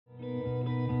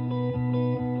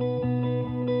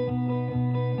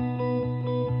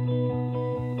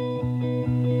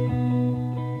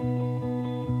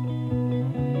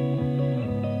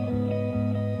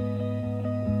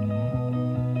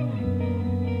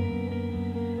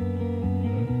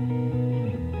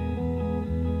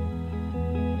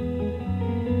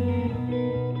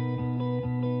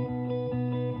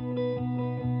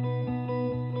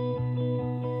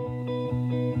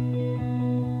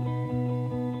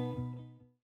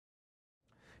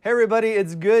Hey everybody,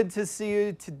 it's good to see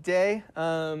you today.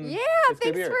 Yeah, it's good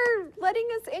to be thanks here. for letting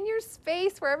us in your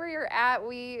space wherever you're at.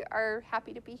 We are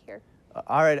happy to be here.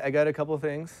 All right, I got a couple of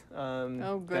things Oh,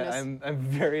 that goodness. I'm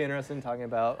very interested in talking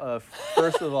about.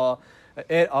 First of all,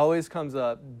 it always comes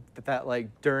up that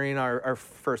like during our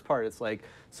first part, it's like,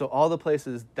 so all the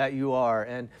places that you are,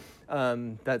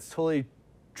 and that's totally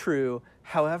true.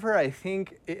 However,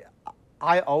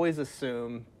 I always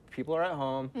assume people are at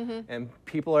home and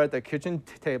people are at the kitchen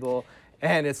table,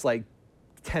 and it's like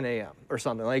 10 a.m. or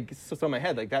something. Like, so in my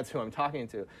head, like, that's who I'm talking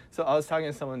to. So I was talking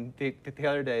to someone the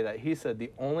other day that he said the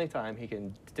only time he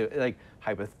can do it, like,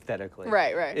 hypothetically,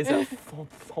 Right. is at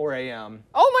 4 a.m.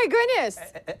 Oh my goodness.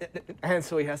 And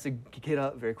so he has to get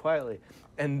up very quietly.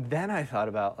 And then I thought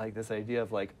about, like, this idea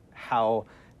of, like, how,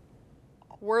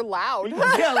 We're loud.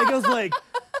 yeah, like, I was like,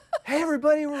 hey,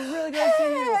 everybody, we're really glad to see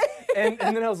you. And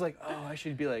then I was like, oh, I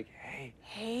should be like,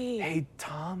 hey,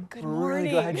 Tom, Good we're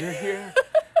really morning. glad you're here.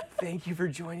 Thank you for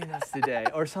joining us today,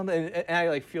 or something. And I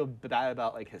like feel bad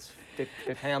about like his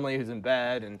family who's in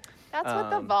bed, and That's what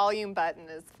the volume button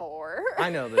is for. I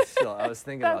know, but still, I was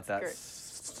thinking about that.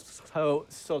 That's So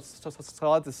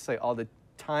I'll have to say all the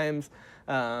times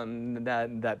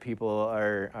that people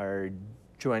are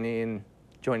joining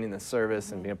the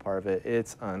service and being a part of it.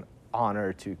 It's an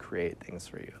honor to create things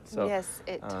for you. So Yes,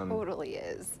 it totally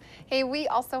is. Hey, we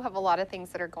also have a lot of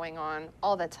things that are going on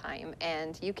all the time,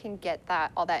 and you can get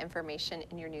all that information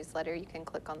in your newsletter. You can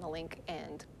click on the link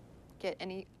and get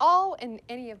any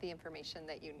of the information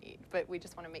that you need, but we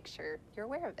just want to make sure you're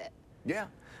aware of it. yeah.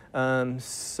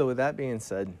 So with that being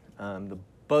said,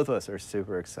 both of us are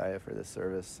super excited for this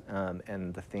service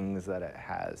and the things that it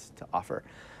has to offer.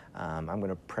 I'm going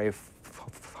to pray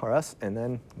for us and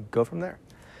then go from there.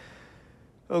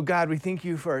 Oh God, we thank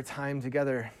you for our time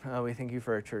together. We thank you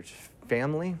for our church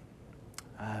family,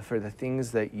 for the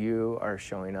things that you are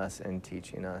showing us and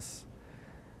teaching us.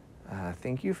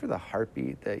 Thank you for the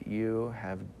heartbeat that you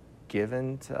have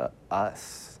given to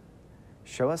us.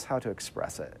 Show us how to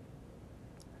express it.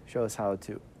 Show us how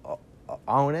to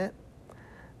own it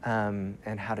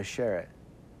and how to share it.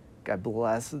 God,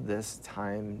 bless this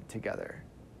time together.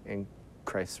 In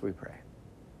Christ we pray.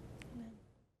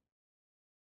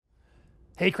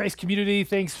 Hey, Christ community,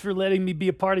 thanks for letting me be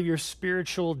a part of your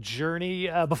spiritual journey.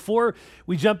 Before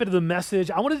we jump into the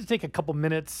message, I wanted to take a couple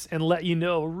minutes and let you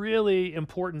know a really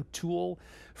important tool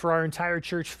for our entire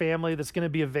church family that's going to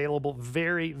be available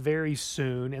very, very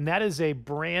soon. And that is a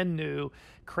brand new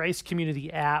Christ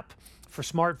community app for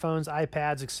smartphones,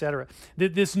 iPads, etc.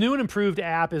 This new and improved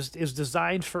app is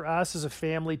designed for us as a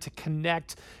family to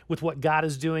connect with what God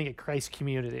is doing at Christ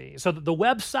Community. So the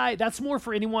website, that's more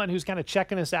for anyone who's kind of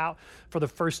checking us out for the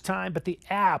first time, but the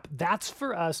app, that's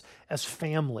for us as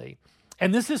family.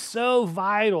 And this is so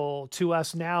vital to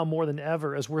us now more than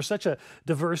ever, as we're such a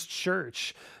diverse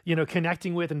church,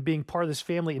 connecting with and being part of this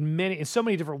family in so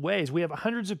many different ways. We have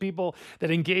hundreds of people that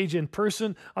engage in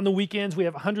person on the weekends. We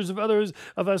have hundreds of others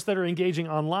of us that are engaging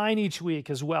online each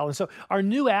week as well. And so our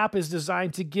new app is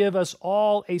designed to give us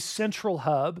all a central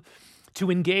hub to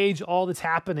engage all that's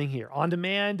happening here on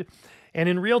demand and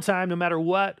in real time, no matter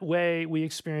what way we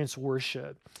experience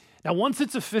worship. Now, once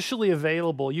it's officially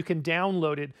available, you can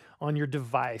download it on your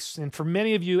device. And for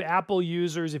many of you Apple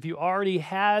users, if you already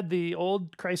had the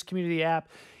old Christ Community app,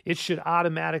 it should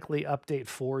automatically update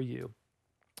for you.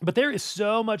 But there is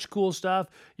so much cool stuff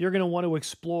you're going to want to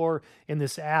explore in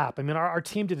this app. I mean, our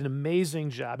team did an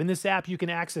amazing job. In this app, you can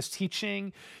access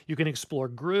teaching, you can explore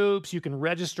groups, you can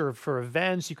register for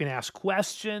events, you can ask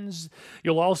questions.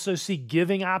 You'll also see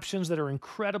giving options that are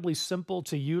incredibly simple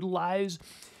to utilize.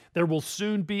 There will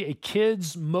soon be a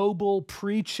kids mobile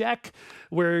pre-check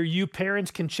where you parents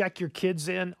can check your kids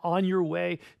in on your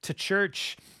way to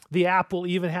church. The app will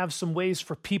even have some ways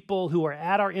for people who are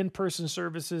at our in-person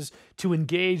services to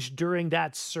engage during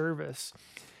that service.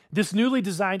 This newly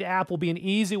designed app will be an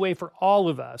easy way for all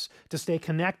of us to stay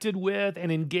connected with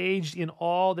and engaged in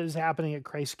all that is happening at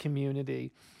Christ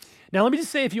Community. Now, let me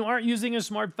just say, if you aren't using a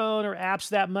smartphone or apps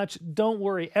that much, don't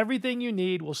worry. Everything you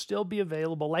need will still be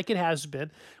available like it has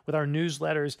been with our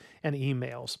newsletters and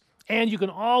emails. And you can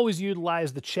always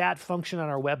utilize the chat function on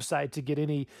our website to get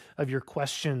any of your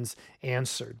questions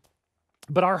answered.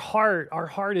 But our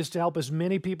heart is to help as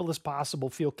many people as possible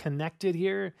feel connected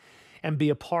here and be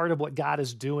a part of what God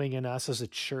is doing in us as a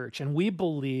church. And we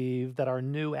believe that our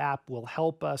new app will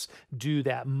help us do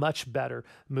that much better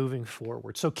moving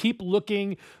forward. So keep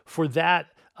looking for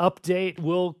that update.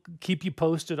 We'll keep you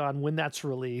posted on when that's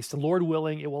released. And Lord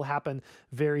willing, it will happen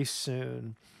very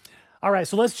soon. All right,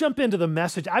 so let's jump into the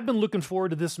message. I've been looking forward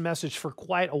to this message for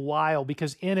quite a while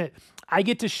because in it, I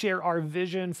get to share our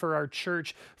vision for our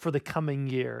church for the coming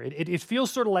year. It feels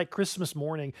sort of like Christmas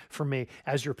morning for me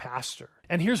as your pastor.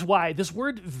 And here's why. This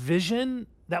word vision,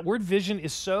 that word vision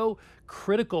is so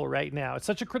critical right now. It's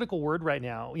such a critical word right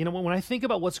now. You know, when I think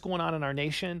about what's going on in our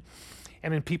nation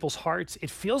and in people's hearts,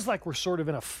 it feels like we're sort of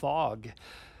in a fog.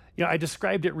 You know, I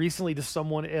described it recently to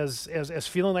someone as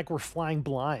feeling like we're flying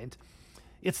blind.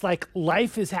 It's like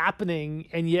life is happening,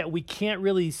 and yet we can't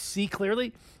really see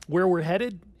clearly where we're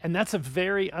headed. And that's a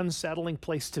very unsettling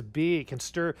place to be. It can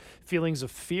stir feelings of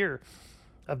fear,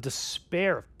 of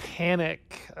despair, of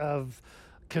panic, of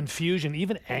confusion,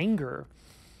 even anger.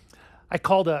 I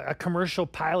called a commercial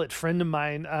pilot friend of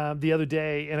mine the other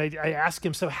day, and I asked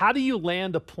him, so how do you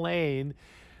land a plane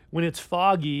when it's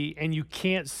foggy and you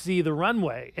can't see the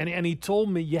runway? And he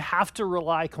told me you have to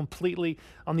rely completely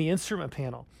on the instrument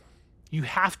panel. You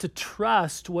have to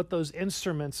trust what those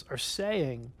instruments are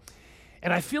saying.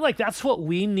 And I feel like that's what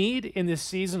we need in this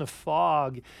season of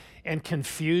fog and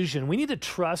confusion. We need to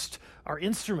trust our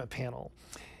instrument panel.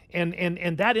 And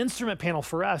that instrument panel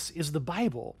for us is the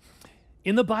Bible.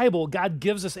 In the Bible, God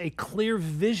gives us a clear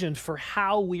vision for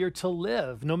how we are to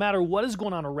live, no matter what is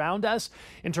going on around us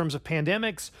in terms of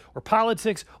pandemics or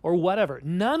politics or whatever.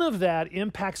 None of that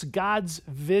impacts God's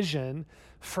vision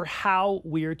for how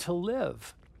we are to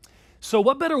live. So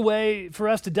what better way for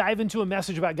us to dive into a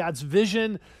message about God's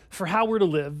vision for how we're to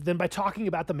live than by talking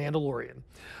about The Mandalorian?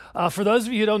 For those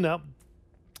of you who don't know,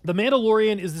 The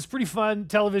Mandalorian is this pretty fun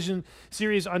television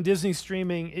series on Disney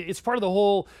streaming. It's part of the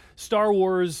whole Star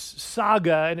Wars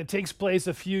saga, and it takes place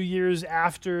a few years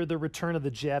after the Return of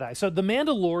the Jedi. So The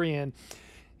Mandalorian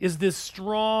is this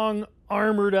strong,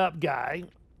 armored up guy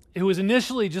who is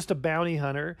initially just a bounty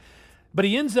hunter, but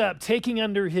he ends up taking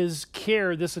under his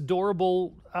care this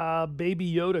adorable baby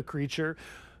Yoda creature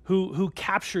who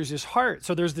captures his heart.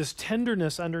 So there's this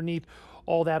tenderness underneath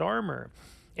all that armor.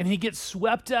 And he gets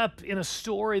swept up in a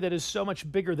story that is so much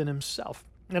bigger than himself.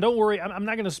 Now, don't worry, I'm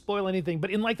not going to spoil anything, but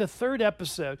in like the third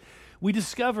episode, we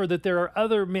discover that there are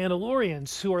other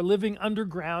Mandalorians who are living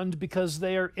underground because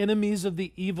they are enemies of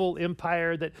the evil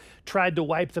empire that tried to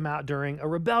wipe them out during a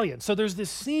rebellion. So there's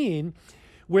this scene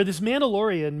where this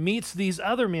Mandalorian meets these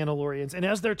other Mandalorians, and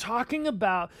as they're talking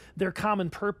about their common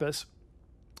purpose,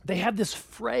 they have this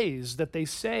phrase that they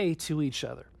say to each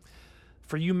other.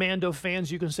 For you Mando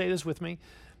fans, you can say this with me.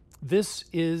 This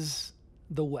is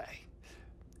the way.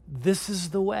 This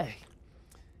is the way.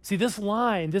 See, this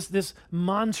line, this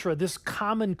mantra, this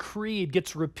common creed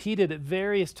gets repeated at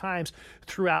various times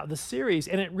throughout the series,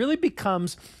 and it really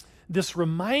becomes this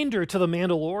reminder to the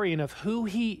Mandalorian of who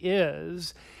he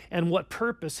is and what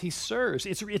purpose he serves.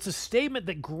 It's a statement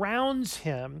that grounds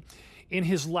him in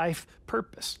his life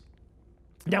purpose.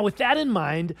 Now, with that in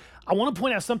mind, I want to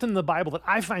point out something in the Bible that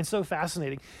I find so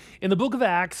fascinating. In the book of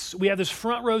Acts, we have this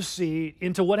front row seat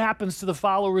into what happens to the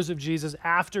followers of Jesus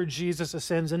after Jesus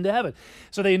ascends into heaven.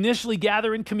 So they initially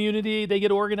gather in community, they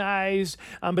get organized,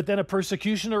 but then a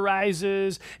persecution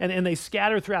arises, and they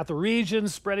scatter throughout the region,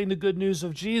 spreading the good news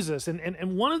of Jesus.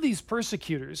 And one of these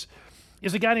persecutors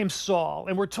is a guy named Saul,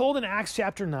 and we're told in Acts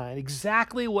chapter 9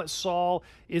 exactly what Saul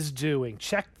is doing.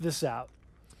 Check this out.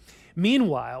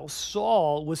 Meanwhile,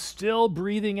 Saul was still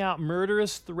breathing out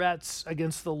murderous threats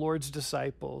against the Lord's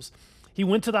disciples. He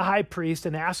went to the high priest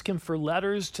and asked him for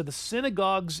letters to the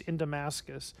synagogues in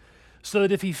Damascus, so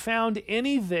that if he found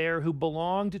any there who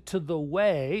belonged to the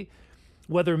way,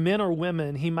 whether men or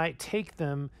women, he might take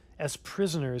them as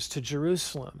prisoners to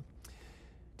Jerusalem.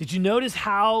 Did you notice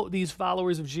how these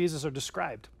followers of Jesus are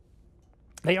described?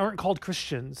 They aren't called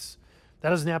Christians. That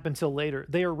doesn't happen until later.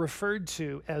 They are referred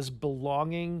to as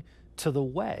belonging to the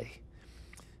way.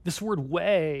 This word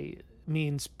way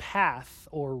means path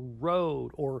or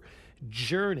road or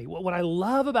journey. What I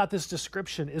love about this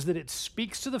description is that it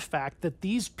speaks to the fact that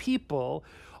these people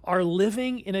are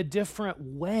living in a different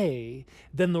way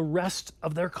than the rest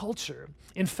of their culture.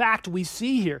 In fact, we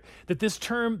see here that this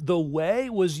term, the way,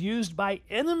 was used by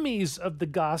enemies of the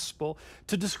gospel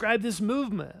to describe this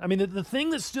movement. I mean, the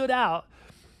thing that stood out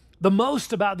the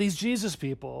most about these Jesus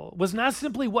people was not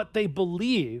simply what they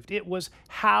believed, it was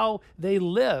how they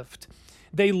lived.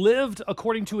 They lived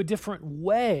according to a different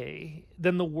way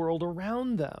than the world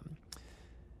around them.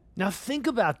 Now think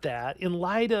about that in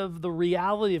light of the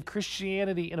reality of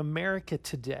Christianity in America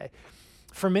today.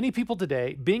 For many people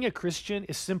today, being a Christian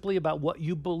is simply about what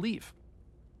you believe.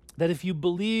 That if you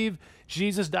believe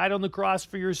Jesus died on the cross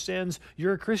for your sins,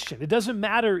 you're a Christian. It doesn't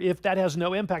matter if that has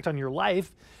no impact on your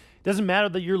life. It doesn't matter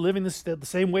that you're living the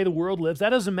same way the world lives. That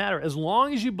doesn't matter. As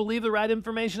long as you believe the right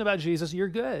information about Jesus, you're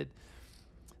good.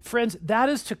 Friends, that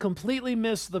is to completely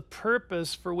miss the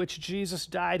purpose for which Jesus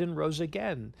died and rose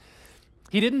again.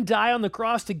 He didn't die on the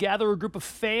cross to gather a group of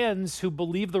fans who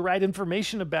believe the right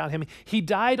information about him. He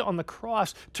died on the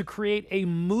cross to create a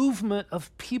movement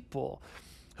of people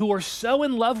who are so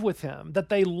in love with him that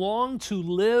they long to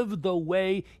live the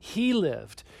way he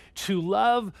lived, to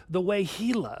love the way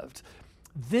he loved.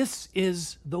 This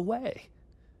is the way.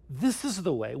 This is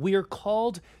the way. We are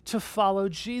called to follow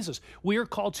Jesus. We are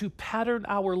called to pattern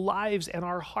our lives and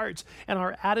our hearts and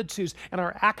our attitudes and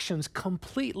our actions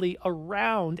completely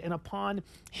around and upon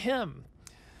him.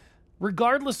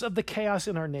 Regardless of the chaos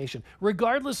in our nation,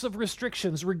 regardless of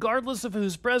restrictions, regardless of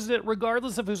who's president,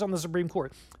 regardless of who's on the Supreme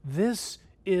Court, this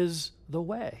is the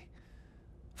way.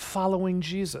 Following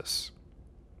Jesus.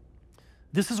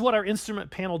 This is what our instrument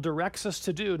panel directs us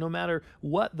to do, no matter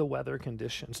what the weather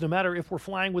conditions, no matter if we're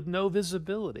flying with no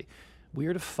visibility. We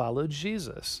are to follow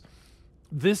Jesus.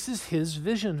 This is his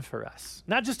vision for us,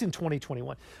 not just in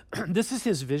 2021. This is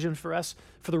his vision for us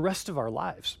for the rest of our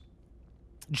lives.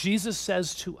 Jesus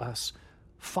says to us,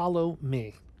 follow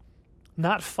me,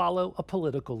 not follow a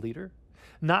political leader,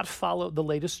 not follow the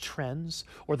latest trends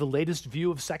or the latest view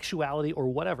of sexuality or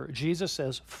whatever. Jesus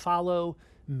says, follow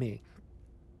me.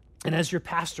 And as your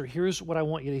pastor, here's what I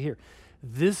want you to hear.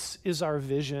 This is our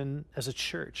vision as a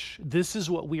church. This is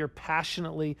what we are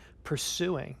passionately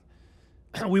pursuing.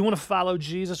 We want to follow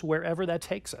Jesus wherever that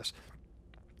takes us,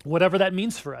 whatever that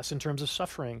means for us in terms of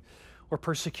suffering or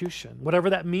persecution,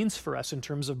 whatever that means for us in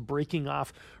terms of breaking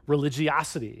off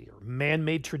religiosity or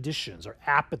man-made traditions or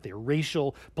apathy or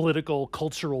racial, political,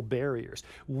 cultural barriers.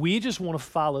 We just want to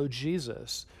follow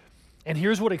Jesus. And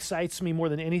here's what excites me more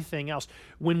than anything else.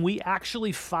 When we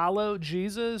actually follow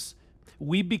Jesus,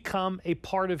 we become a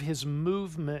part of his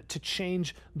movement to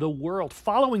change the world.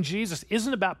 Following Jesus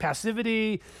isn't about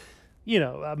passivity,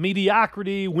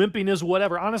 mediocrity, wimpiness,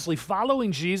 whatever. Honestly,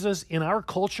 following Jesus in our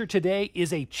culture today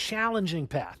is a challenging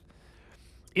path.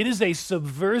 It is a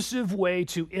subversive way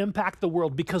to impact the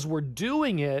world because we're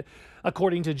doing it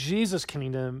according to Jesus'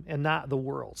 kingdom and not the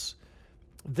world's.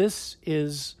 This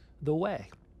is the way.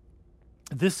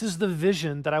 This is the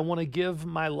vision that I want to give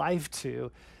my life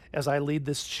to as I lead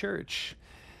this church.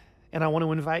 And I want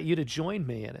to invite you to join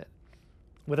me in it.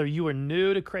 Whether you are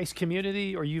new to Christ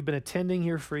Community or you've been attending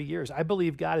here for years, I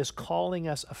believe God is calling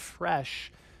us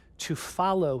afresh to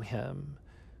follow him,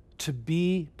 to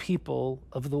be people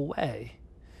of the way.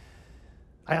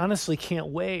 I honestly can't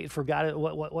wait for God,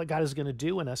 what God is going to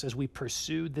do in us as we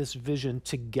pursue this vision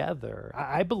together.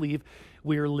 I believe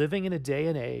we are living in a day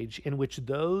and age in which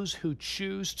those who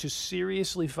choose to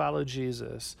seriously follow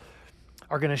Jesus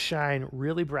are going to shine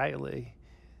really brightly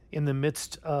in the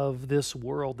midst of this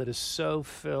world that is so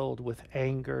filled with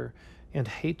anger and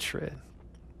hatred.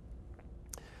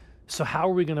 So how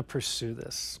are we going to pursue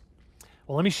this?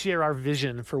 Well, let me share our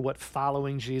vision for what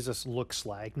following Jesus looks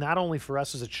like, not only for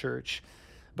us as a church,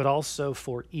 but also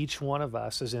for each one of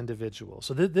us as individuals.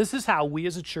 So this is how we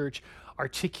as a church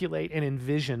articulate and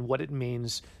envision what it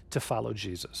means to follow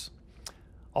Jesus.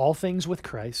 All things with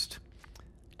Christ,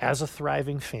 as a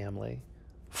thriving family,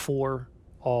 for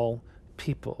all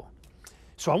people.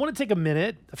 So I want to take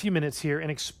a few minutes here, and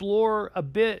explore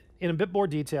in a bit more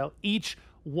detail each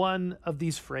one of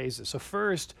these phrases. So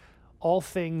first, all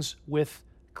things with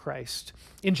Christ.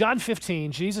 In John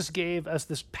 15, Jesus gave us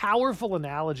this powerful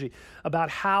analogy about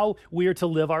how we are to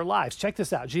live our lives. Check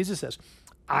this out. Jesus says,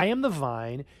 I am the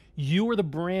vine, you are the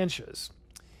branches.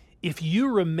 If you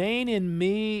remain in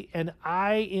me and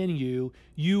I in you,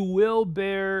 you will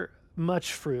bear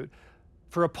much fruit.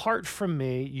 For apart from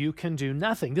me, you can do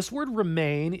nothing. This word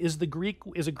remain is a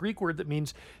Greek word that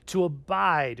means to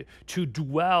abide, to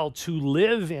dwell, to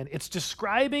live in. It's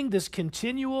describing this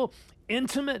continual,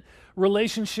 intimate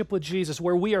relationship with Jesus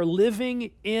where we are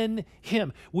living in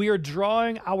him. We are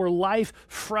drawing our life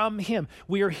from him.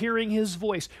 We are hearing his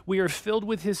voice. We are filled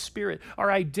with his spirit. Our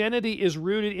identity is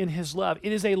rooted in his love.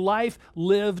 It is a life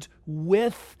lived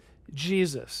with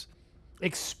Jesus,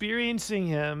 experiencing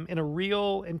him in a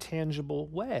real and tangible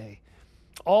way.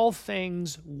 All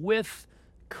things with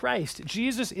Christ.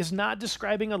 Jesus is not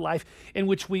describing a life in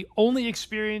which we only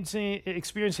experience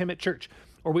him at church,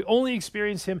 or we only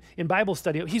experience him in Bible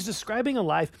study. He's describing a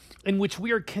life in which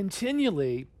we are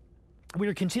continually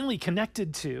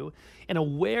connected to and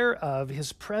aware of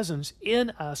his presence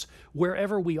in us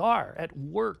wherever we are, at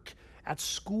work, at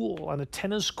school, on a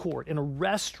tennis court, in a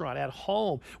restaurant, at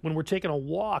home, when we're taking a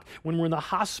walk, when we're in the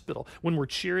hospital, when we're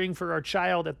cheering for our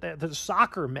child at the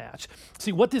soccer match.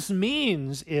 See, what this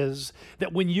means is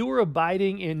that when you are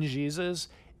abiding in Jesus,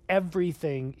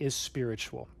 everything is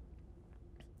spiritual.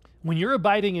 When you're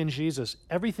abiding in Jesus,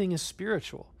 everything is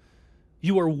spiritual.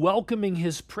 You are welcoming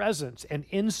his presence and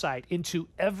insight into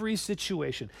every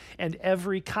situation and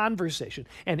every conversation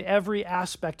and every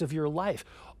aspect of your life.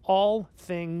 All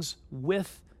things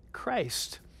with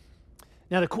Christ.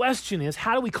 Now, the question is,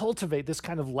 how do we cultivate this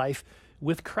kind of life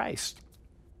with Christ?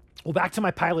 Well, back to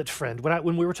my pilot friend.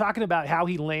 When we were talking about how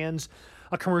he lands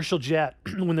a commercial jet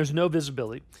when there's no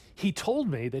visibility, he told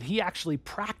me that he actually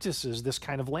practices this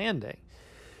kind of landing.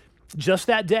 Just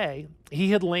that day,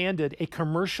 he had landed a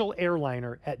commercial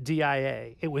airliner at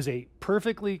DIA. It was a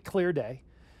perfectly clear day,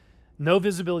 no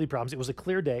visibility problems. It was a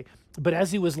clear day. But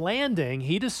as he was landing,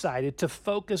 he decided to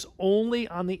focus only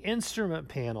on the instrument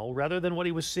panel rather than what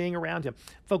he was seeing around him.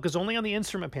 Focus only on the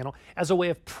instrument panel as a way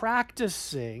of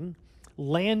practicing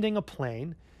landing a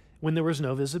plane when there was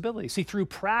no visibility. See, through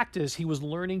practice, he was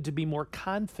learning to be more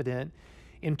confident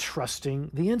in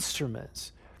trusting the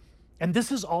instruments. And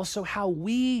this is also how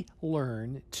we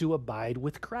learn to abide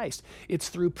with Christ. It's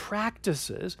through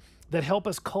practices that help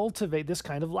us cultivate this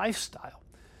kind of lifestyle.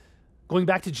 Going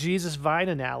back to Jesus' vine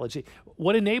analogy,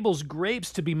 what enables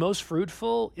grapes to be most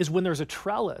fruitful is when there's a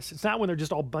trellis. It's not when they're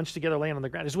just all bunched together laying on the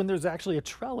ground. It's when there's actually a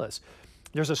trellis.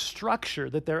 There's a structure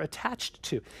that they're attached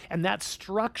to, and that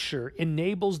structure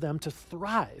enables them to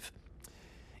thrive.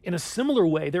 In a similar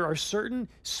way, there are certain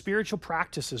spiritual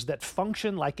practices that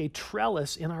function like a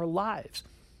trellis in our lives,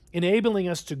 enabling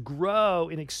us to grow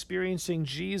in experiencing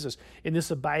Jesus in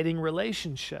this abiding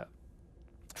relationship.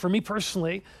 For me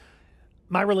personally,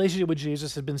 my relationship with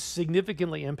Jesus has been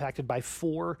significantly impacted by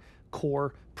 4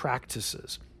 core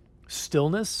practices: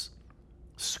 stillness,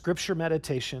 scripture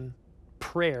meditation,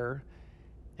 prayer,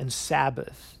 and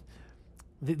Sabbath.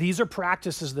 These are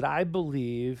practices that I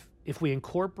believe, if we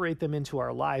incorporate them into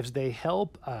our lives, they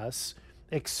help us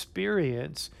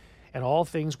experience an all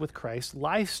things with Christ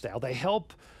lifestyle. They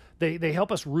help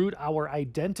us root our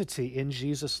identity in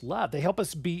Jesus' love. They help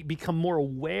us become more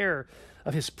aware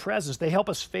of his presence. They help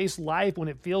us face life when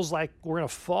it feels like we're in a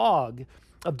fog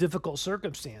of difficult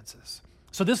circumstances.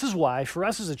 So this is why, for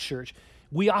us as a church,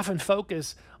 we often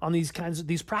focus on these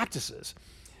practices.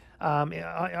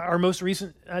 Our most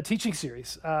recent teaching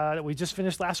series that we just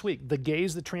finished last week, The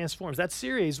Gaze That Transforms. That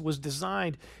series was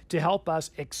designed to help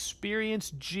us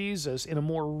experience Jesus in a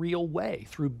more real way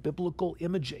through biblical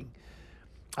imaging.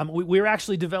 We're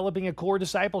actually developing a core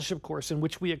discipleship course in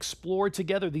which we explore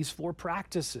together these 4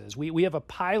 practices. We have a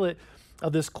pilot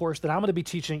of this course that I'm going to be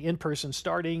teaching in person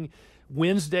starting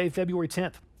Wednesday, February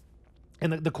 10th.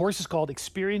 And the course is called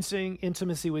Experiencing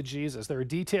Intimacy with Jesus. There are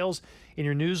details in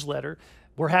your newsletter.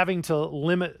 We're having to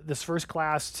limit this first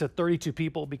class to 32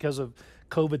 people because of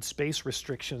COVID space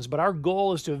restrictions, but our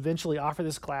goal is to eventually offer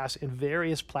this class in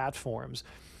various platforms,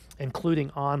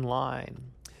 including online.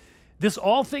 This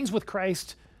All Things with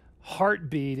Christ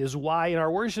heartbeat is why in our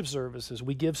worship services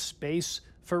we give space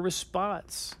for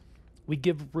response. We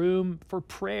give room for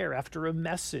prayer after a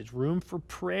message, room for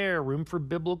prayer, room for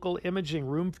biblical imaging,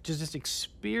 room to just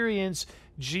experience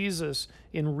Jesus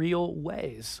in real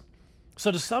ways. So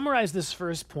to summarize this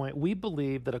first point, we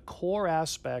believe that a core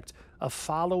aspect of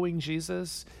following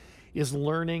Jesus is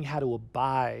learning how to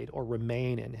abide or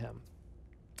remain in him.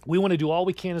 We want to do all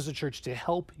we can as a church to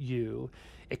help you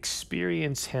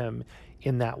experience him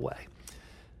in that way.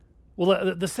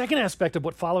 Well, the second aspect of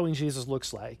what following Jesus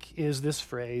looks like is this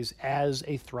phrase, as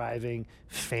a thriving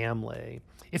family.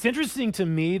 It's interesting to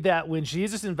me that when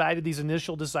Jesus invited these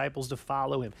initial disciples to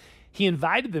follow him, he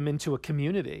invited them into a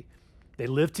community. They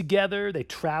lived together, they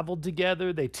traveled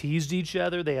together, they teased each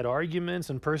other, they had arguments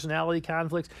and personality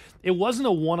conflicts. It wasn't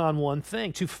a one-on-one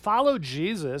thing. To follow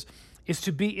Jesus is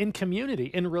to be in community,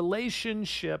 in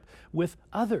relationship with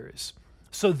others.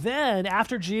 So then,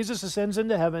 after Jesus ascends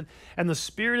into heaven and the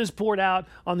Spirit is poured out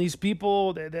on these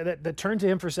people that turn to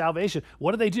him for salvation,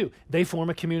 what do? They form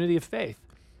a community of faith.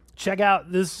 Check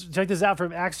this out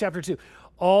from Acts chapter 2.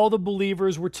 All the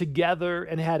believers were together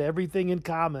and had everything in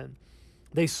common.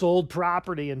 They sold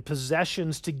property and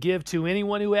possessions to give to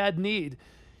anyone who had need.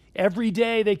 Every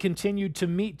day they continued to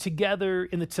meet together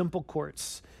in the temple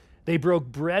courts. They broke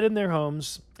bread in their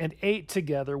homes and ate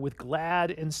together with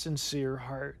glad and sincere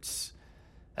hearts.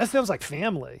 That sounds like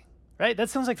family, right? That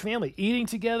sounds like family. Eating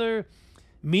together,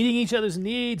 meeting each other's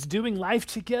needs, doing life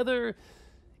together.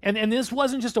 And this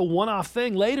wasn't just a one-off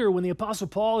thing. Later, when the Apostle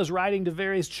Paul is writing to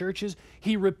various churches,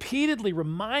 he repeatedly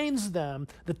reminds them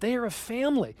that they are a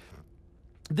family.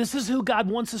 This is who God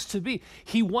wants us to be.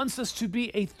 He wants us to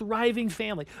be a thriving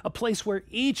family, a place where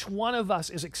each one of us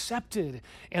is accepted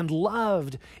and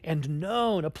loved and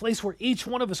known, a place where each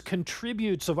one of us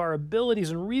contributes of our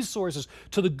abilities and resources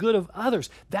to the good of others.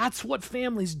 That's what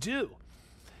families do.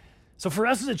 So for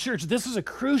us as a church, this is a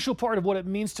crucial part of what it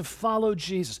means to follow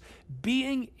Jesus.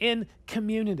 Being in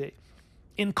community,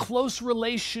 in close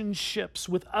relationships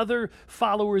with other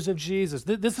followers of Jesus.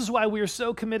 This is why we are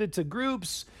so committed to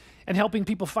groups and helping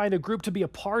people find a group to be a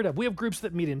part of. We have groups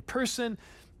that meet in person.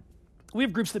 We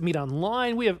have groups that meet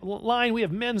online. We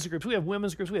have men's groups. We have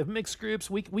women's groups. We have mixed groups.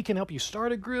 We can help you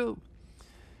start a group.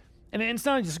 And it's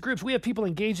not just groups. We have people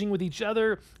engaging with each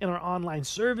other in our online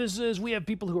services. We have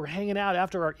people who are hanging out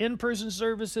after our in-person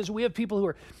services. We have people who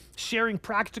are sharing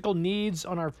practical needs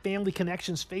on our Family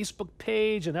Connections Facebook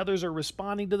page, and others are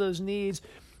responding to those needs.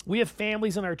 We have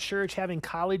families in our church having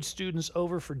college students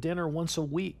over for dinner once a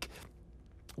week.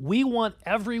 We want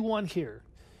everyone here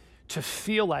to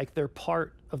feel like they're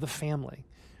part of the family.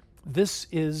 This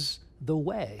is the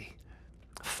way,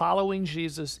 following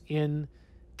Jesus in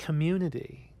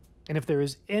community. And if there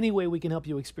is any way we can help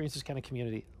you experience this kind of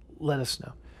community, let us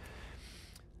know.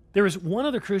 There is one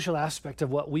other crucial aspect of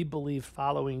what we believe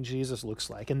following Jesus looks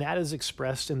like, and that is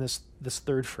expressed in this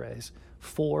third phrase,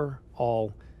 for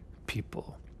all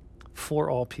people. For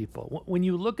all people. When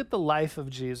you look at the life of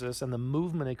Jesus and the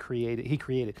movement he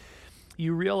created,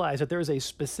 you realize that there is a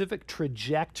specific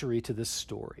trajectory to this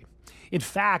story. In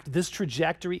fact, this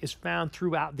trajectory is found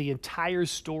throughout the entire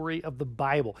story of the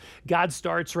Bible. God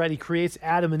starts, right? He creates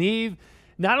Adam and Eve,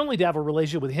 not only to have a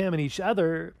relationship with him and each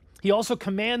other, he also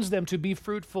commands them to be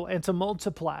fruitful and to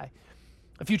multiply.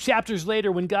 A few chapters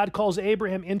later, when God calls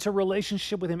Abraham into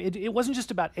relationship with him, it wasn't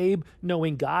just about Abe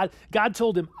knowing God. God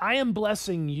told him, I am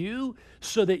blessing you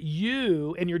so that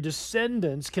you and your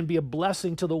descendants can be a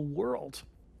blessing to the world.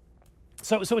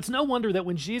 So it's no wonder that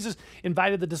when Jesus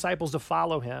invited the disciples to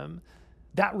follow him,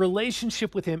 that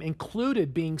relationship with him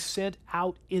included being sent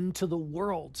out into the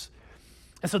world.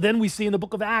 And so then we see in the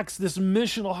book of Acts this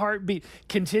missional heartbeat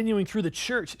continuing through the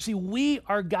church. See, we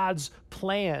are God's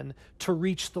plan to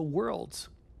reach the world.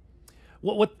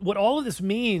 What all of this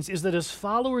means is that as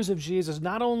followers of Jesus,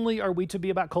 not only are we to be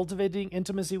about cultivating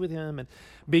intimacy with him and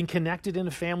being connected in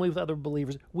a family with other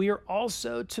believers, we are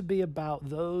also to be about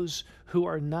those who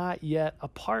are not yet a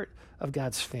part of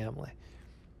God's family.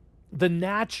 The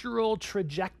natural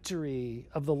trajectory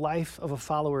of the life of a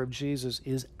follower of Jesus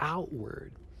is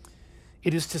outward.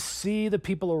 It is to see the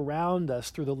people around us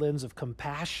through the lens of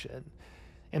compassion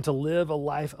and to live a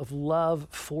life of love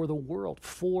for the world,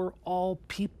 for all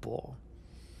people.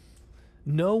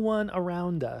 No one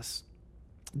around us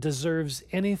deserves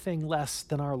anything less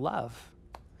than our love.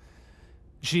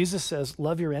 Jesus says,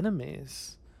 love your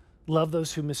enemies. Love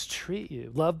those who mistreat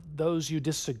you. Love those you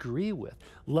disagree with.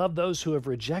 Love those who have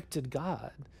rejected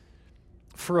God.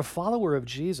 For a follower of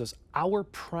Jesus, our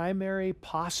primary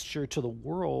posture to the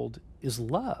world is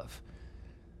love.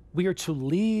 We are to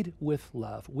lead with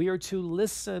love. We are to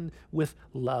listen with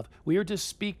love. We are to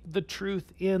speak the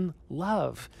truth in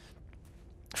love.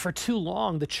 For too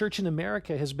long, the church in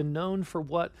America has been known for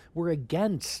what we're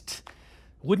against.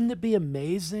 Wouldn't it be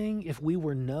amazing if we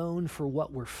were known for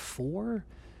what we're for?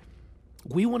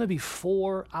 We want to be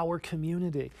for our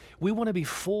community. We want to be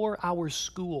for our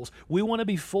schools. We want to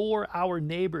be for our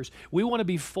neighbors. We want to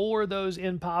be for those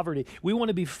in poverty. We want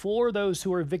to be for those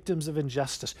who are victims of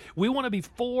injustice. We want to be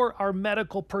for our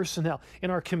medical personnel in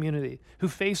our community who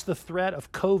face the threat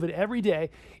of COVID every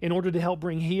day in order to help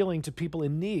bring healing to people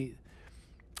in need.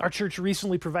 Our church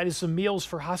recently provided some meals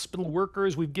for hospital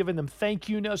workers. We've given them thank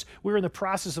you notes. We're in the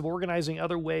process of organizing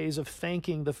other ways of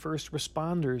thanking the first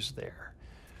responders there.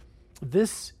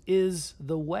 This is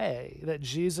the way that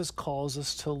Jesus calls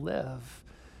us to live,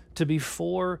 to be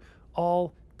for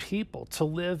all people, to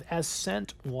live as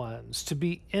sent ones, to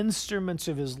be instruments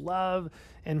of his love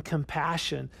and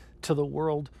compassion to the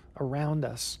world around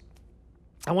us.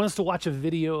 I want us to watch a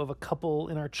video of a couple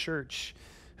in our church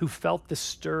who felt this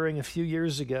stirring a few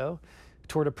years ago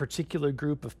toward a particular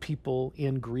group of people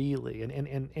in Greeley.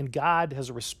 And God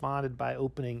has responded by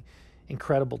opening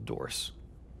incredible doors.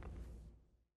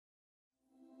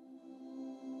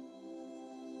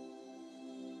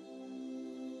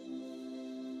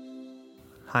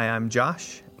 Hi, I'm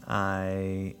Josh.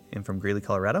 I am from Greeley,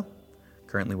 Colorado.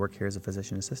 Currently work here as a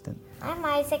physician assistant. I'm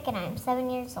Isaac and I'm 7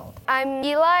 years old. I'm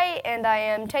Eli and I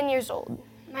am 10 years old.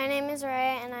 My name is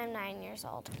Raya and I'm 9 years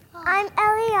old. I'm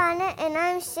Eliana and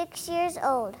I'm 6 years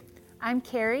old. I'm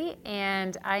Carrie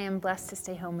and I am blessed to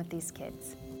stay home with these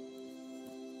kids.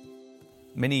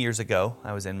 Many years ago,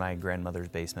 I was in my grandmother's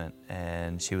basement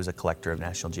and she was a collector of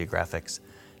National Geographics.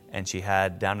 And she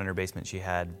had, down in her basement, she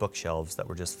had bookshelves that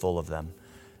were just full of them.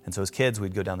 And so as kids,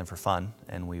 we'd go down there for fun,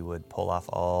 and we would pull off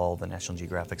all the National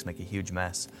Geographics, make a huge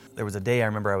mess. There was a day I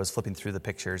remember I was flipping through the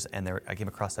pictures, and I came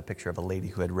across a picture of a lady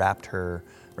who had wrapped her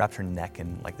neck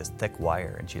in like this thick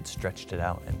wire, and she had stretched it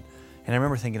out. And I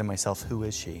remember thinking to myself, who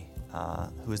is she?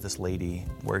 Who is this lady?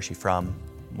 Where is she from?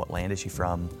 What land is she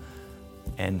from?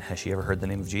 And has she ever heard the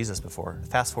name of Jesus before?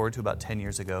 Fast forward to about 10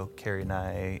 years ago, Carrie and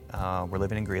I were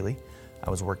living in Greeley. I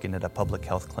was working at a public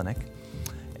health clinic,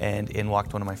 and in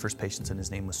walked one of my first patients, and his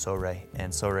name was Soray.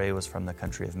 And Soray was from the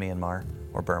country of Myanmar,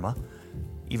 or Burma.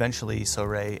 Eventually,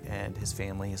 Soray and his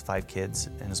family, his 5 kids,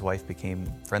 and his wife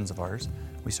became friends of ours.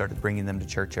 We started bringing them to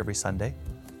church every Sunday.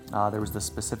 There was this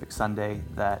specific Sunday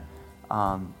that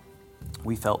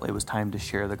we felt it was time to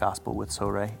share the gospel with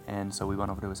Soray, and so we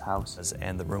went over to his house,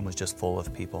 and the room was just full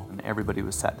of people, and everybody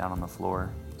was sat down on the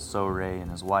floor, Soray and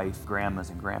his wife, grandmas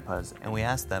and grandpas, and we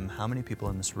asked them, how many people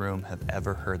in this room have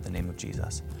ever heard the name of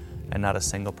Jesus? And not a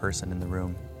single person in the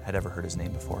room had ever heard his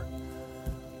name before.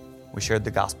 We shared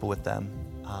the gospel with them.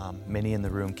 Many in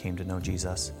the room came to know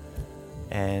Jesus,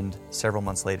 and several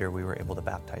months later, we were able to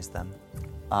baptize them.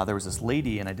 There was this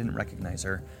lady, and I didn't recognize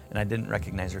her, and I didn't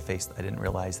recognize her face. I didn't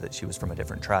realize that she was from a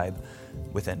different tribe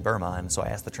within Burma, and so I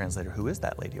asked the translator, who is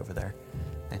that lady over there?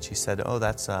 And she said, oh,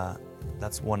 that's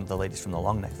one of the ladies from the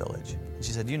Long Neck village. And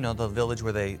she said, you know, the village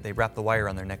where they wrap the wire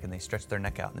on their neck and they stretch their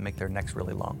neck out and they make their necks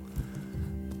really long.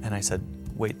 And I said,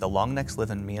 wait, the Long Necks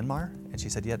live in Myanmar? And she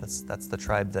said, yeah, that's the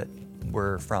tribe that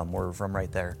we're from. We're from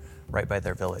right there, right by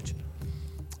their village.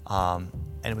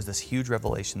 And it was this huge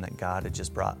revelation that God had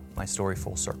just brought my story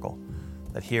full circle.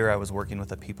 That here I was working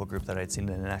with a people group that I'd seen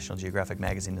in a National Geographic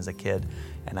magazine as a kid,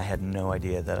 and I had no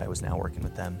idea that I was now working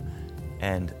with them.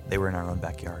 And they were in our own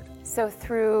backyard. So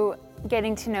through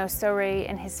getting to know Soray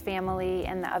and his family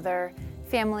and the other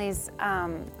families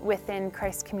within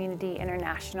Christ Community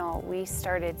International, we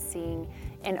started seeing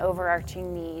an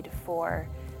overarching need for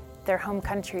their home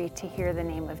country to hear the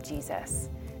name of Jesus.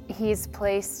 He's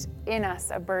placed in us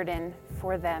a burden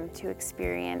for them to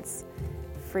experience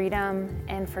freedom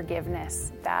and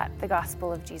forgiveness that the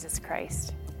gospel of Jesus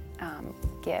Christ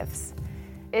gives.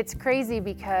 It's crazy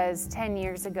because 10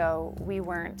 years ago, we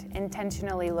weren't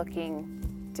intentionally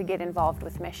looking to get involved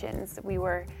with missions. We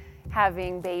were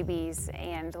having babies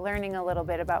and learning a little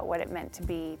bit about what it meant to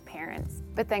be parents.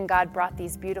 But then God brought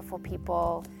these beautiful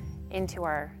people into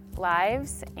our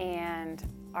lives, and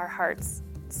our hearts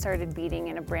started beating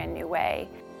in a brand new way.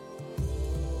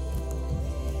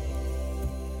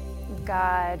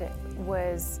 God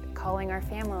was calling our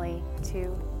family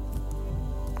to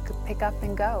pick up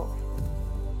and go.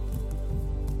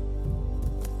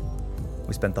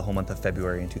 We spent the whole month of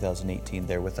February in 2018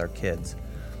 there with our kids,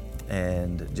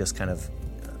 and just kind of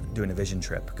doing a vision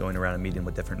trip, going around and meeting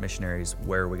with different missionaries.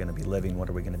 Where are we going to be living? What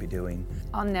are we going to be doing?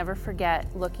 I'll never forget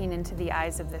looking into the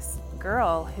eyes of this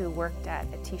girl who worked at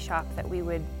a tea shop that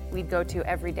we'd go to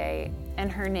every day,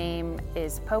 and her name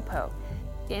is Popo.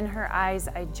 In her eyes,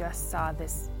 I just saw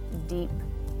this deep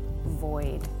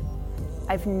void.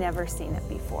 I've never seen it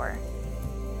before.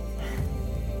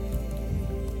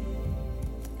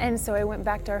 And so I went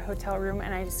back to our hotel room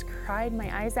and I just cried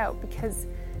my eyes out because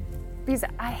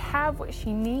I have what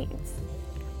she needs.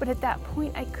 But at that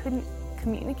point, I couldn't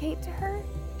communicate to her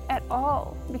at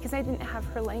all because I didn't have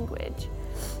her language.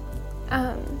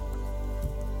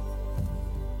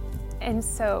 And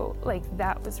so,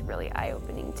 that was really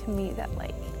eye-opening to me that,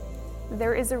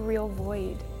 there is a real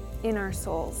void in our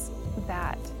souls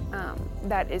that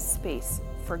is space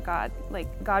for God.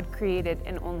 God created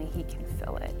and only He can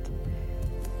fill it.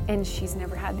 And she's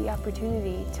never had the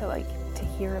opportunity to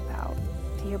hear about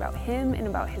Him and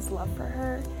about His love for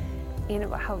her and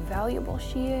about how valuable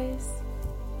she is.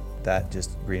 That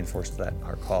just reinforced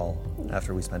our call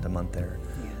after we spent a month there,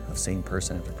 of seeing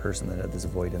person after person that had this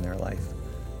void in their life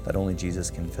that only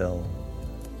Jesus can fill.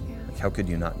 How could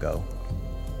you not go?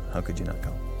 How could you not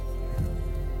go?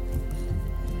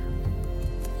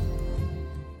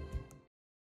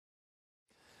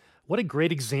 What a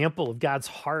great example of God's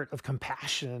heart of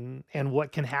compassion and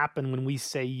what can happen when we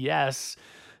say yes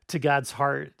to God's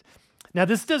heart. Now,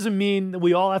 this doesn't mean that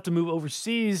we all have to move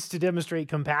overseas to demonstrate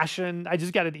compassion. I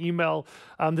just got an email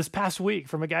this past week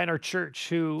from a guy in our church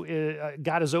who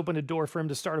God has opened a door for him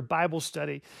to start a Bible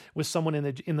study with someone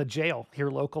in the jail here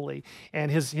locally.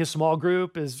 And his small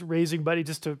group is raising money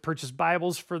just to purchase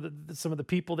Bibles for some of the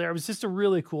people there. It was just a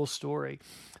really cool story.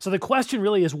 So the question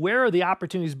really is, where are the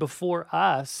opportunities before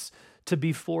us to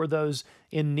be for those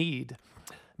in need?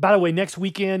 By the way, next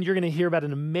weekend, you're going to hear about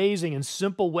an amazing and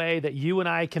simple way that you and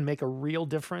I can make a real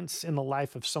difference in the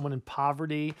life of someone in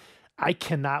poverty I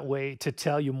cannot wait to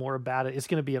tell you more about it. It's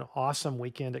going to be an awesome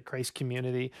weekend at Christ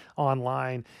Community,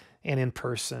 online and in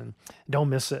person. Don't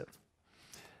miss it.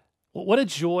 What a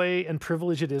joy and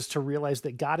privilege it is to realize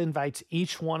that God invites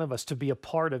each one of us to be a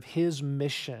part of his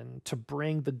mission to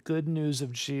bring the good news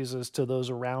of Jesus to those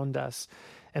around us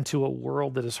and to a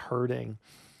world that is hurting.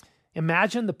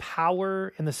 Imagine the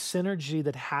power and the synergy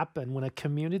that happen when a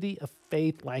community of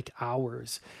faith like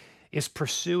ours is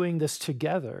pursuing this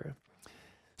together.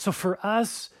 So for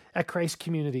us at Christ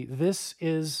Community, this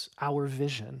is our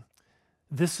vision.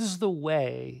 This is the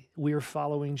way we are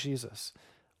following Jesus.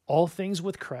 All things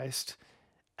with Christ,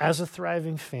 as a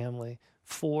thriving family,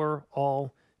 for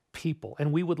all people.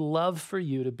 And we would love for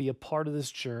you to be a part of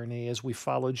this journey as we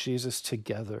follow Jesus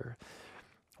together.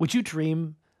 Would you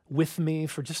dream with me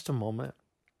for just a moment?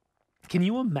 Can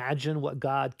you imagine what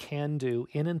God can do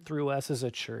in and through us as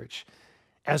a church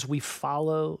as we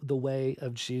follow the way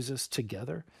of Jesus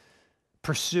together,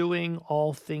 pursuing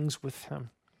all things with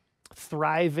him,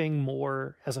 thriving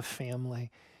more as a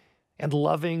family, and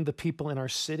loving the people in our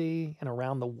city and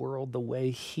around the world the way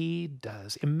he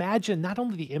does? Imagine not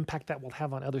only the impact that will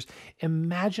have on others,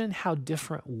 imagine how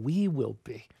different we will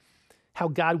be, how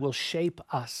God will shape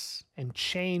us and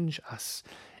change us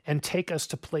and take us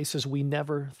to places we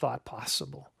never thought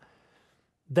possible.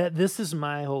 That this is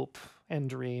my hope and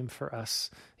dream for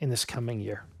us in this coming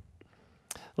year.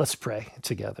 Let's pray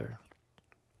together.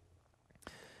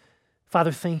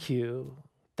 Father, thank you.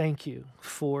 Thank you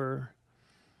for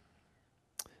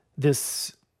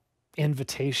this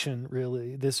invitation,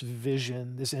 really, this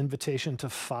vision, this invitation to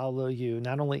follow you,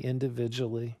 not only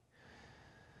individually,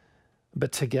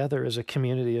 but together as a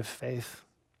community of faith.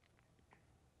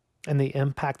 And the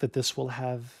impact that this will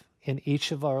have in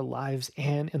each of our lives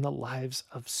and in the lives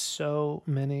of so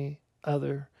many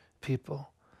other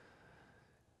people.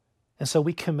 And so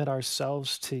we commit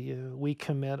ourselves to you. We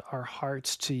commit our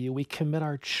hearts to you. We commit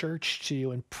our church to you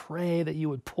and pray that you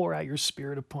would pour out your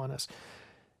Spirit upon us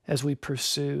as we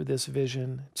pursue this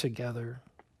vision together.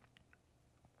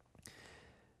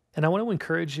 And I want to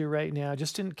encourage you right now,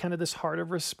 just in kind of this heart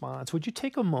of response, would you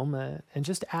take a moment and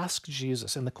just ask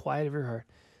Jesus in the quiet of your heart,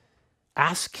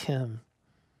 ask him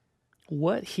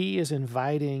what he is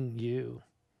inviting you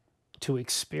to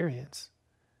experience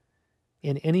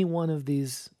in any one of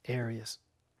these areas.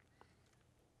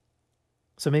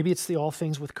 So maybe it's the all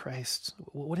things with Christ.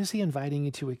 What is he inviting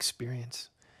you to experience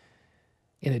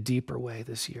in a deeper way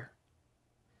this year?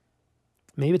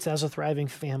 Maybe it's as a thriving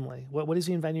family. What is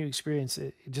he inviting you to experience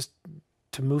just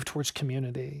to move towards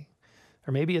community?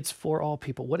 Or maybe it's for all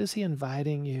people. What is he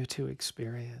inviting you to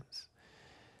experience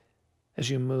as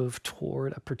you move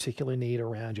toward a particular need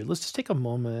around you? Let's just take a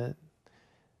moment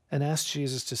and ask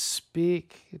Jesus to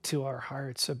speak to our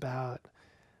hearts about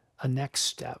a next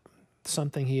step,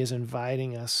 something he is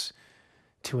inviting us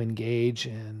to engage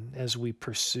in as we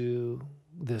pursue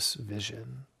this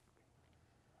vision.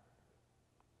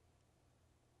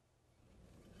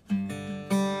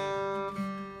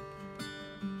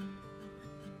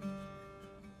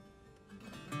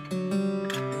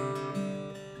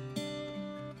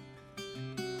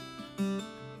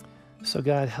 So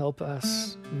God, help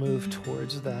us move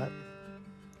towards that.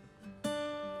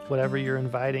 Whatever you're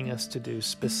inviting us to do,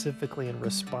 specifically in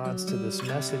response to this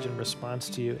message, in response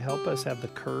to you, help us have the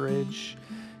courage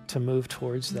to move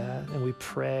towards that. And we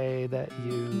pray that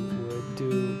you would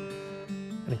do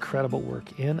an incredible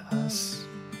work in us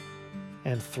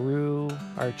and through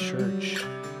our church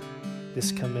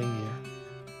this coming year.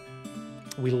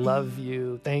 We love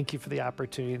you. Thank you for the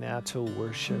opportunity now to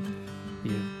worship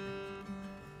you.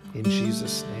 In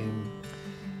Jesus' name,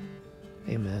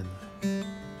 amen. You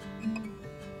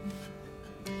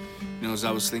know, as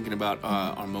I was thinking about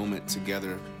our moment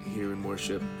together here in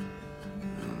worship,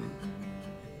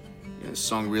 the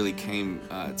song really came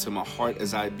to my heart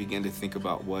as I began to think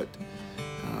about what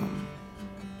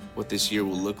this year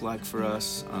will look like for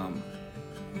us. And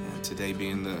today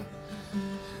being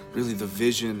really the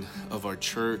vision of our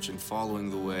church and following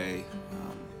the way.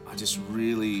 I just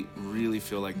really, really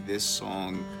feel like this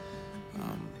song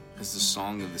is the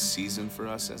song of the season for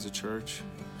us as a church.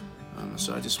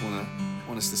 So I just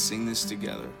want us to sing this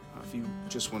together. If you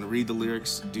just want to read the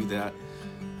lyrics, do that.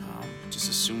 Just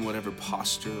assume whatever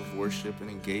posture of worship and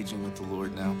engaging with the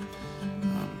Lord now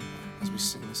as we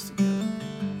sing this together.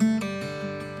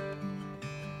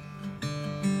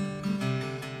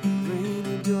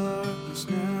 Rainy darkness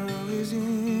now is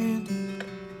in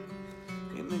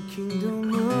the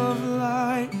kingdom of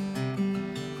light,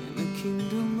 in the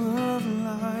kingdom of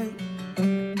light.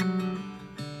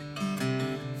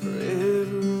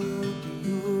 Forever under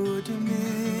your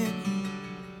dominion,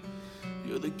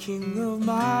 you're the king of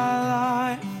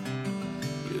my life.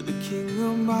 You're the king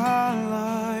of my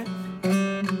life.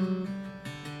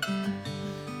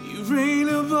 You reign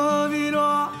above it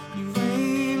all. You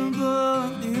reign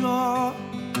above it all.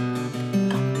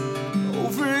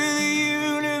 Over the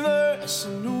universe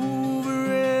and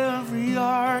over every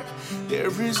art, there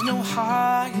is no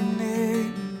higher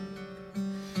name.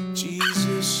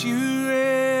 Jesus, you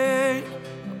reign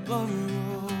above it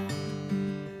all.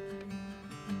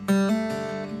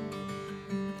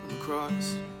 On the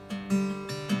cross,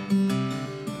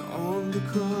 on the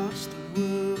cross, the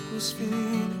work was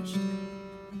finished.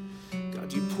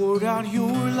 God, you poured out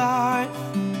your life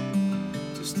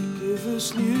just to give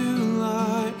us new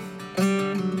life.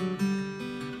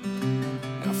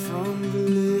 Now from the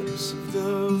lips of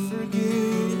the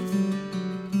forgiven,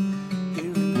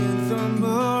 hear an anthem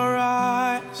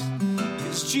arise,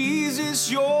 'cause Jesus,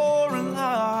 you're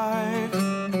alive.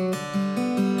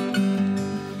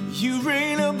 You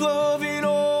reign above it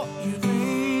all. You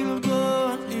reign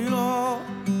above it all.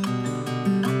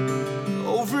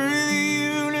 Over the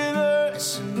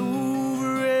universe and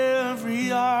over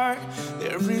every art,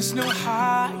 there is no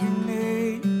higher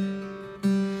name.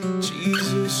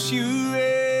 Jesus, you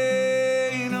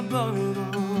reign above it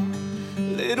all.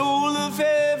 Let all of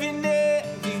heaven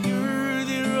and the earth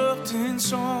erupt in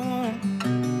song.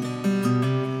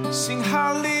 Sing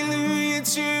hallelujah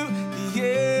to the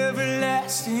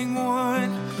everlasting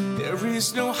one. There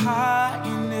is no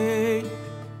higher name.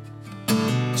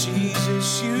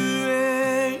 Jesus, you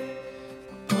reign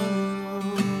above it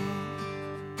all.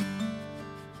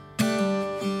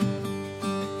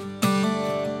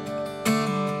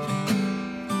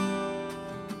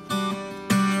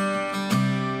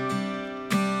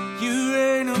 You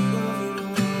reign above it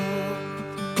all.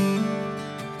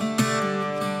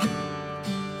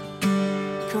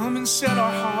 Come and set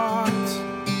our hearts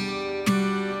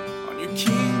on your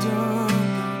kingdom,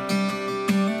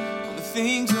 on the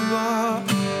things above.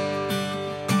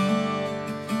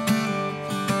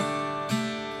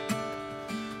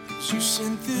 'Cause you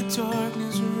sent the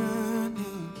darkness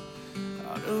running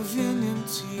out of an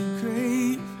empty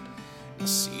grave, now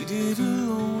seated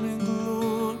alone in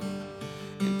glory,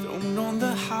 enthroned on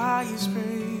the highest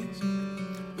praise.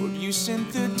 Lord, you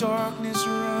sent the darkness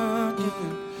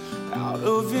running out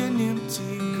of an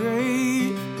empty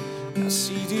grave, now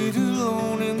seated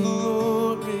alone in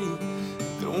glory,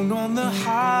 enthroned on the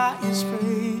highest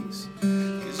praise.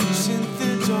 'Cause you sent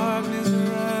the darkness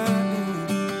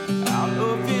running out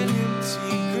of an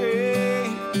empty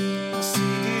grave, now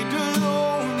seated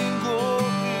alone in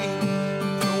glory,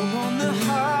 enthroned on the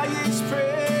highest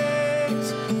praise.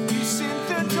 You sent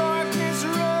the darkness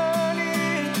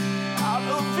running out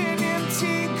of an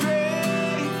empty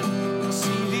grave, now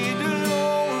seated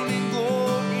alone in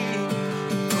glory,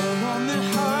 enthroned on the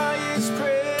highest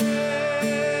praise.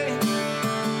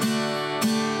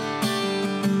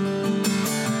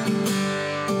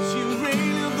 You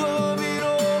reign above it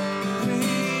all,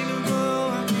 reign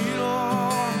above it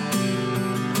all.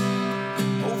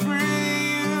 Over the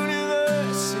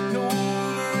universe and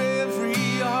over every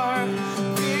art,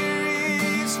 there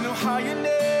is no higher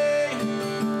name.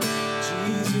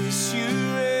 Jesus, you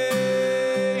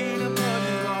reign above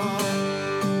it all.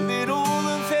 Let all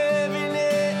of heaven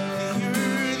and the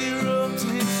earth erupt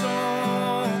in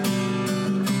song.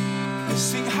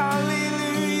 Sing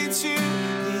hallelujah to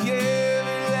the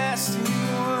everlasting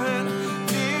one.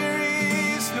 There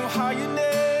is no higher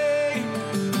name.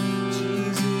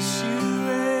 Jesus, you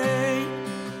reign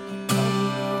above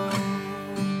it all.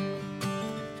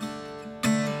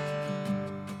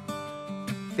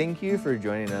 Thank you for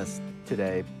joining us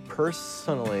today.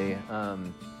 Personally,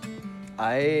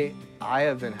 I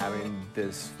have been having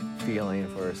this feeling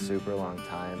for a super long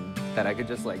time that I could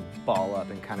just like ball up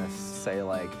and kind of say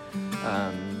like,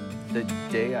 the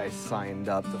day I signed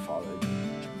up to follow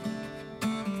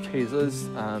Jesus,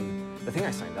 the thing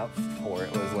I signed up for,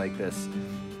 it was like this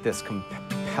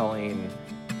compelling,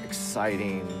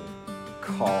 exciting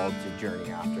call to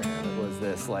journey after him. It was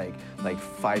this like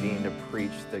fighting to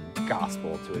preach the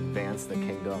gospel, to advance the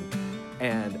kingdom.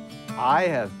 And I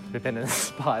have been in a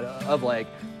spot of like,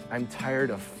 I'm tired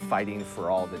of fighting for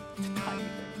all the tiny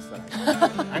things that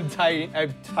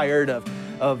I'm tired of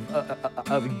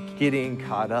getting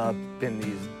caught up in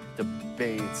these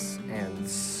debates and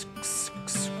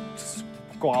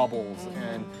squabbles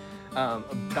and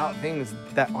about things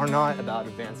that are not about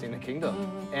advancing the kingdom.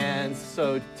 And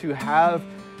so to have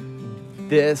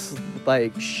this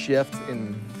like shift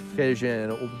in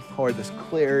vision or this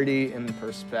clarity in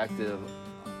perspective,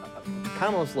 kind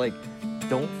of almost like,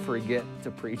 don't forget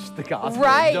to preach the gospel.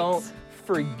 Right. Don't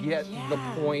forget the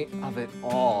point of it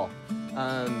all,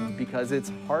 because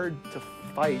it's hard to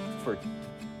fight for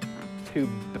two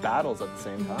battles at the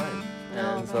same time.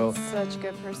 No, And so, that's such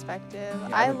good perspective.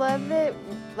 Yeah, I love it.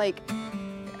 Like,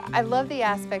 I love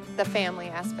the family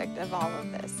aspect of all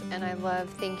of this. And I love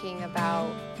thinking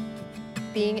about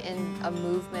being in a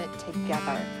movement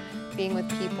together, being with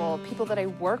people that I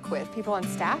work with, people on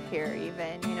staff here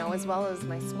even, as well as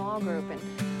my small group and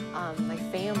my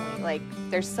family. Like,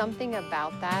 there's something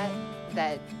about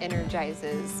that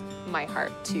energizes my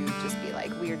heart to just be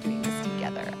like, we are doing this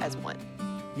together as one.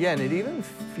 yeah, and it even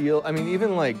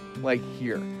even like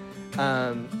here,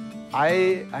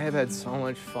 I have had so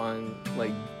much fun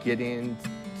like getting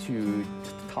to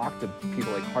talk to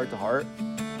people like heart to heart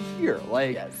here.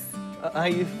 Like,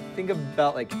 I think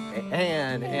about like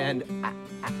Anne and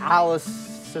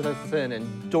Allison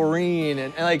and Doreen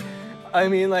and like,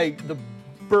 like the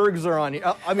Bergs are on you.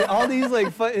 All these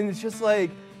like fun, and it's just like,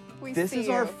 this is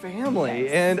our family,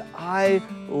 and I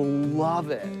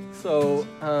love it. So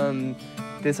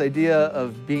this idea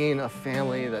of being a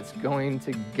family that's going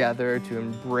together to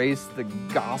embrace the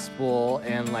gospel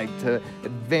and like to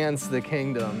advance the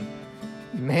kingdom,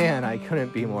 man, I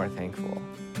couldn't be more thankful.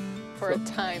 For a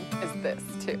time as this,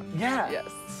 too. Yeah.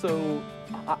 Yes. So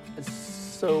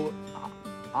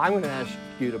I'm going to ask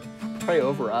you to pray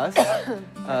over us,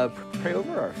 pray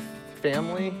over our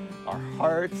family, our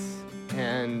hearts,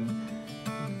 and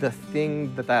the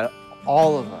thing that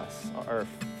all of us are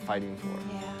fighting for.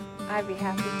 Yeah, I'd be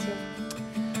happy to.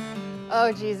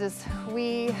 Oh, Jesus,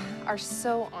 we are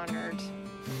so honored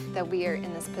that we are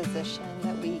in this position,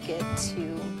 that we get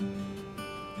to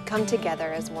come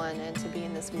together as one and to be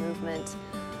in this movement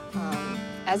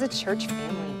as a church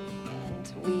family,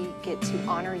 and we get to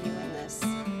honor you in this.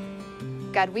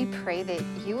 God, we pray that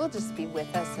you will just be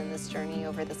with us in this journey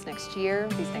over this next year,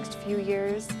 these next few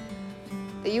years,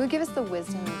 that you would give us the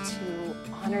wisdom to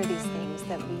honor these things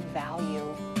that we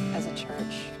value as a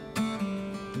church.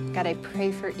 God, I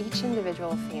pray for each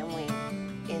individual family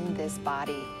in this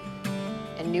body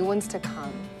and new ones to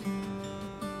come.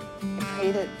 I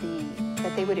pray that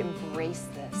they would embrace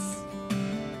this,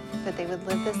 that they would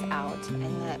live this out,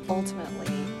 and that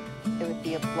ultimately it would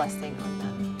be a blessing on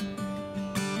them.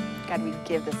 God, we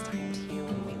give this time to you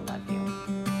and we love you.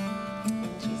 In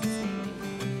Jesus' name,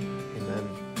 Amen.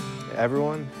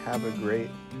 Everyone, have a great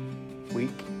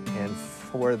week. And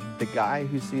for the guy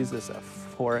who sees this at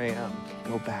 4 a.m.,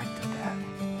 go back to bed.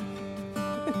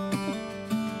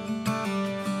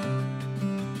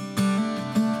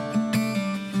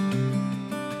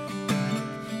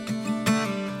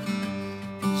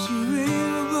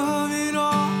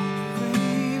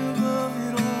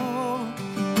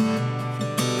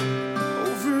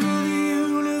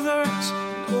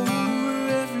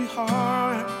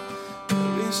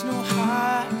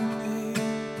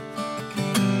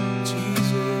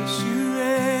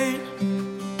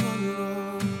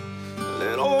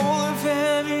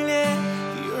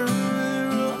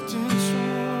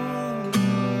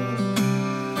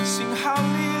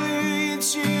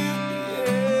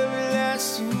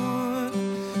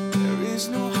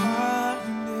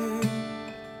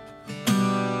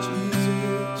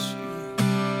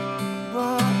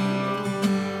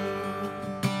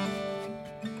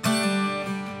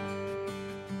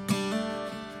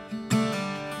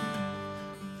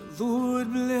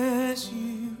 Lord bless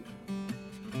you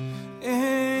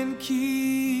and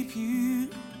keep you.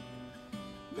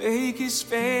 Make his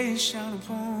face shine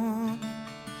upon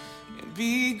and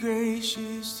be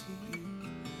gracious to you.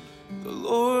 The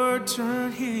Lord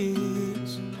turn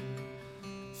his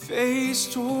face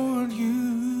toward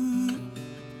you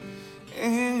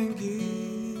and give